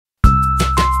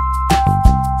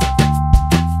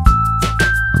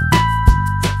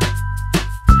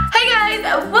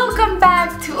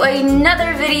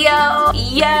another video.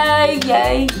 Yay,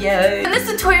 yay, yay. In this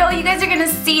tutorial, you guys are gonna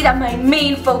see that my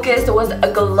main focus was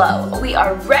a glow. We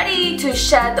are ready to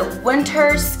shed the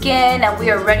winter skin and we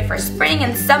are ready for spring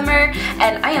and summer,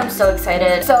 and I am so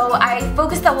excited. So I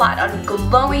focused a lot on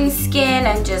glowing skin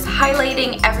and just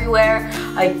highlighting everywhere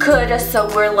I could, so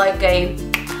we're like a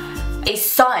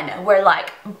sun. We're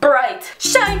like bright,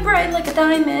 shine bright like a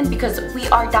diamond, because we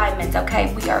are diamonds,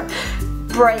 okay? We are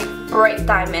bright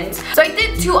diamonds. So I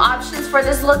did two options for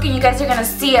this look, and you guys are gonna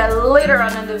see it later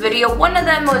on in the video. One of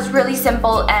them was really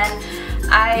simple and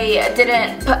I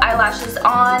didn't put eyelashes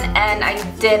on, and I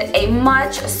did a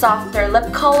much softer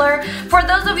lip color. For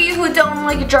those of you who don't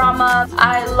like drama,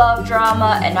 I love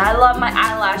drama and I love my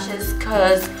eyelashes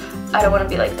because I don't want to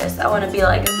be like this. I want to be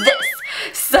like this.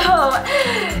 So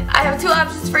I have two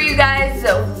options for you guys,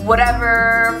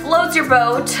 whatever floats your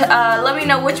boat. Let me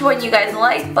know which one you guys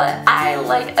like, but I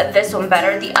like this one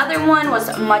better. The other one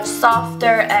was much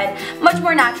softer and much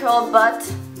more natural, but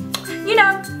you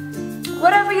know,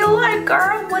 whatever you like,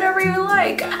 girl, whatever you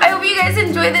like. I hope you guys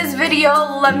enjoy this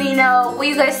video. Let me know what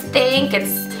you guys think.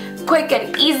 It's quick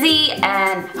and easy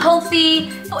and healthy.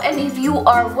 And if you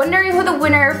are wondering who the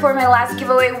winner for my last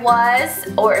giveaway was,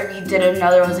 or if you didn't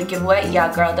know there was a giveaway,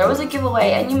 yeah girl, there was a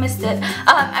giveaway and you missed it.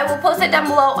 I will post it down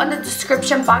below on the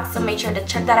description box, so make sure to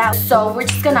check that out. So we're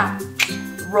just gonna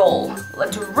roll.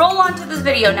 Let's roll on to this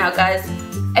video now, guys.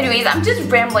 Anyways, I'm just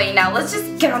rambling now. Let's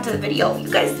just get on to the video.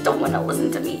 You guys don't want to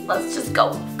listen to me. Let's just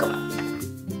go. Come on.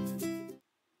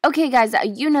 Okay guys,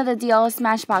 you know the deal,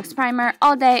 Smashbox primer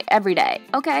all day, every day,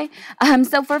 okay?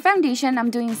 So for foundation, I'm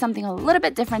doing something a little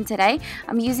bit different today.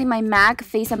 I'm using my MAC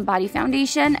Face and Body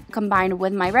Foundation combined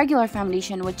with my regular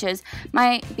foundation, which is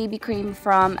my BB cream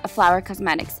from Flower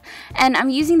Cosmetics. And I'm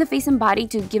using the face and body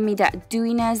to give me that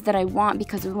dewiness that I want,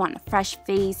 because we want a fresh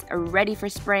face, a ready for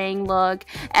spring look,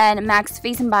 and MAC's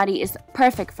Face and Body is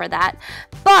perfect for that.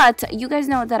 But you guys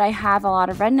know that I have a lot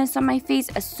of redness on my face,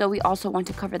 so we also want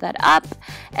to cover that up.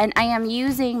 And I am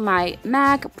using my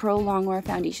MAC Prolongwear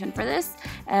foundation for this.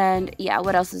 And yeah,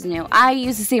 what else is new? I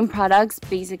use the same products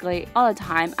basically all the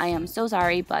time. I am so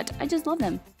sorry, but I just love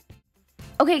them.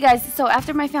 Okay guys, so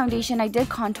after my foundation, I did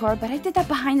contour, but I did that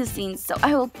behind the scenes, so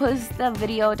I will post the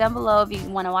video down below if you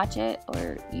want to watch it,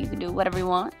 or you can do whatever you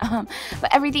want.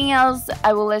 But everything else,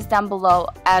 I will list down below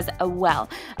as well.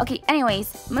 Okay,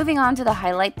 anyways, moving on to the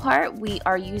highlight part, we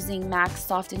are using MAC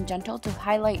Soft and Gentle to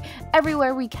highlight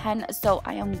everywhere we can, so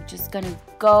I am just gonna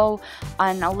go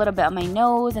on a little bit on my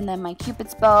nose, and then my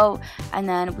cupid's bow, and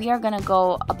then we are gonna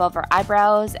go above our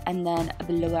eyebrows, and then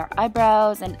below our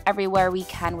eyebrows, and everywhere we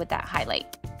can with that highlight.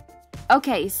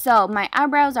 Okay, so my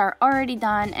eyebrows are already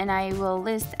done, and I will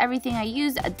list everything I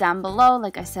use down below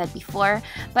like I said before.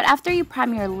 But after you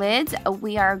prime your lids,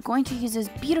 we are going to use this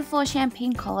beautiful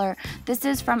champagne color. This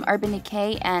is from Urban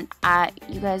Decay, and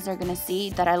you guys are gonna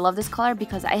see that I love this color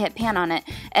because I hit pan on it,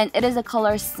 and it is a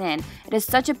color Sin. It is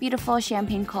such a beautiful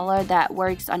champagne color that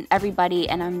works on everybody,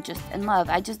 and I'm just in love.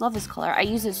 I just love this color. I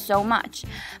use it so much.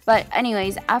 But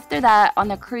anyways, after that, on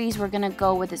the crease, we're gonna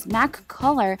go with this MAC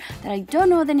color that I don't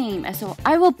know the name, so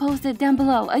I will post it down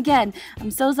below. Again,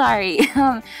 I'm so sorry.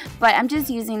 But I'm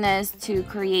just using this to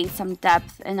create some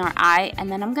depth in our eye,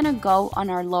 and then I'm gonna go on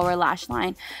our lower lash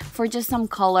line for just some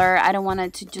color. I don't want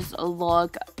it to just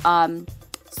look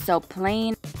so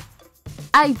plain.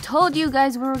 I told you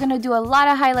guys we were gonna do a lot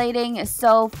of highlighting,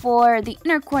 so for the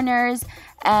inner corners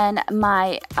and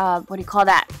my what do you call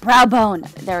that, brow bone,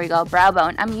 there we go, brow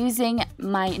bone, I'm using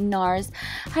my NARS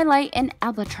highlight in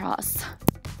Albatross.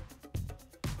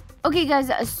 Okay guys,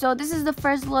 so this is the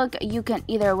first look. You can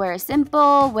either wear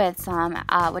simple with some,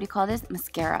 what do you call this?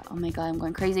 Mascara. Oh my god, I'm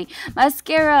going crazy.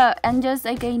 Mascara and just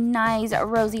like a nice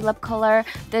rosy lip color.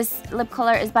 This lip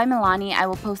color is by Milani. I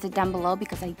will post it down below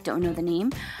because I don't know the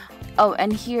name. Oh,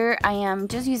 and here I am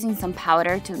just using some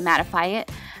powder to mattify it.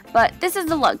 But this is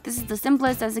the look. This is the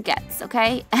simplest as it gets,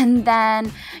 okay? And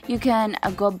then you can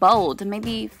go bold,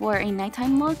 maybe for a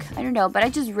nighttime look. I don't know, but I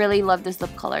just really love this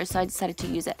lip color, so I decided to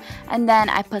use it. And then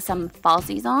I put some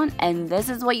falsies on, and this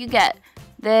is what you get.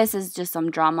 This is just some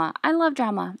drama. I love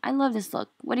drama. I love this look.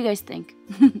 What do you guys think?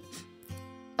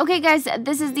 Okay guys,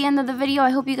 this is the end of the video.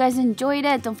 I hope you guys enjoyed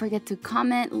it. Don't forget to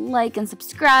comment, like, and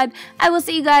subscribe. I will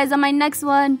see you guys on my next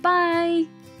one. Bye!